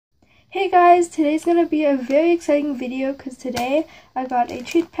Hey guys, today's gonna be a very exciting video because today I got a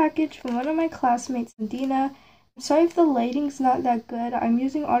treat package from one of my classmates, Nadinna. I'm sorry if the lighting's not that good. I'm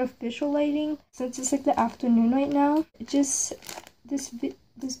using artificial lighting since it's like the afternoon right now. This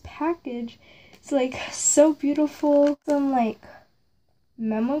package is like so beautiful. Some like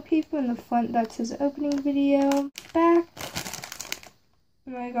memo paper in the front that says opening video. Back.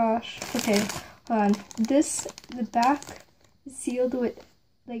 Oh my gosh. Okay, hold on. The back is sealed with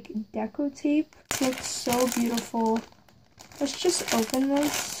like deco tape. It looks so beautiful. Let's just open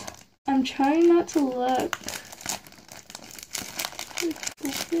this. I'm trying not to look.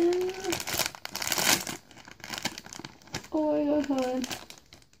 Open. Oh my god.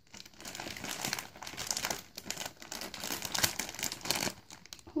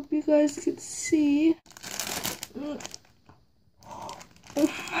 Hope you guys could see. Oh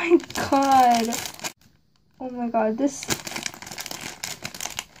my god. Oh my god, this.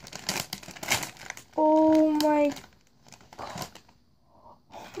 Oh my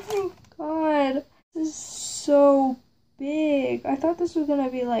god. This is so big. I thought this was gonna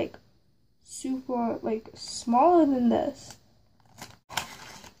be like super like smaller than this.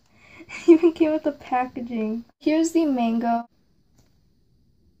 Even came with the packaging. Here's the mango.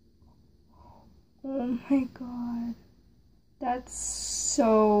 Oh my god. That's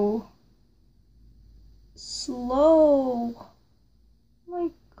so slow. Oh my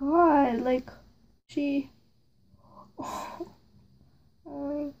god, like oh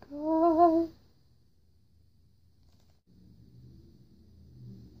my god.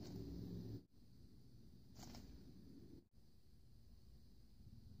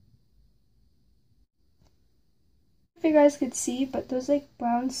 If you guys could see, but there's like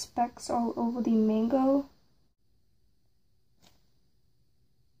brown specks all over the mango.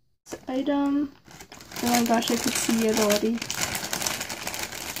 This item. Oh my gosh, I could see it already.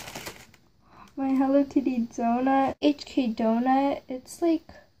 My Hello Kitty donut, HK donut. It's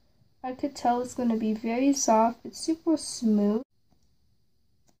like, I could tell it's gonna be very soft. It's super smooth.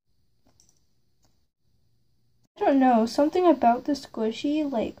 I don't know, something about the squishy,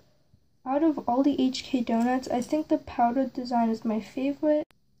 like, out of all the HK donuts, I think the powder design is my favorite.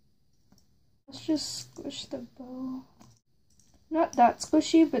 Let's just squish the bow. Not that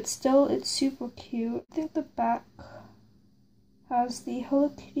squishy, but still, it's super cute. I think the back has the Hello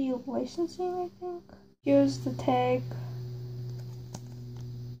Kitty licensing, I think. Here's the tag.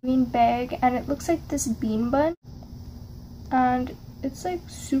 Green bag, and it looks like this bean bun. And it's like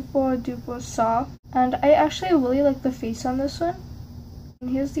super duper soft. And I actually really like the face on this one. And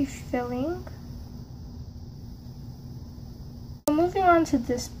here's the filling. So moving on to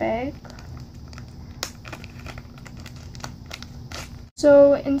this bag.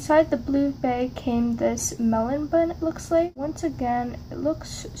 So inside the blue bag came this melon bun, it looks like. Once again, it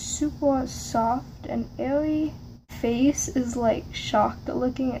looks super soft and airy. Face is like shocked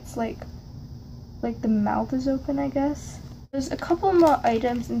looking. It's like the mouth is open, I guess. There's a couple more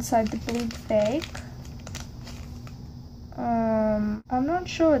items inside the blue bag. I'm not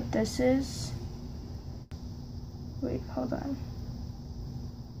sure what this is. Wait, hold on.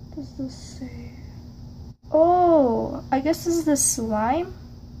 What does this say? Oh, I guess this is the slime?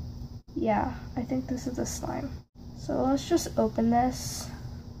 Yeah, I think this is the slime. So let's just open this.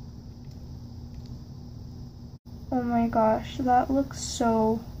 Oh my gosh, that looks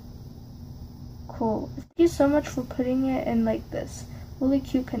so cool. Thank you so much for putting it in like this really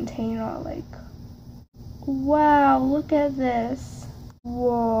cute container. Like, wow, look at this.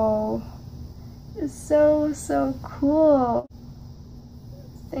 Whoa, it's so cool.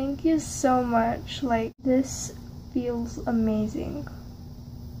 Thank you so much. Like, this feels amazing.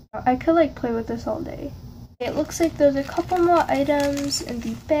 I could like play with this all day. It looks like there's a couple more items in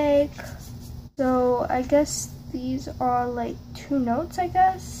the bag. So I guess these are like 2 notes, I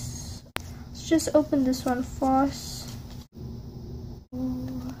guess. Let's just open this one first.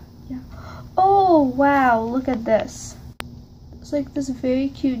 Oh, yeah. Oh wow, look at this. It's like this very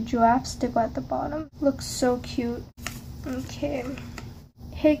cute giraffe sticker at the bottom. Looks so cute. Okay.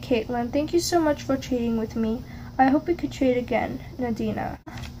 Hey Caitlin, thank you so much for trading with me. I hope we could trade again, Nadinna.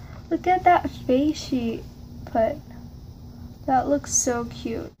 Look at that face she put. That looks so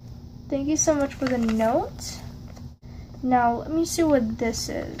cute. Thank you so much for the note. Now let me see what this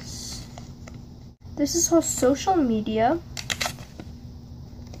is. This is her social media.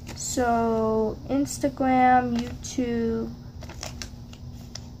 So Instagram, YouTube.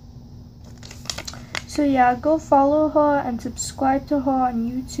 So yeah, go follow her and subscribe to her on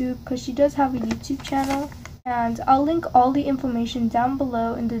YouTube because she does have a YouTube channel. And I'll link all the information down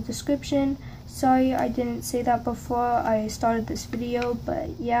below in the description. Sorry I didn't say that before I started this video,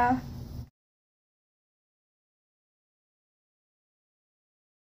 but yeah.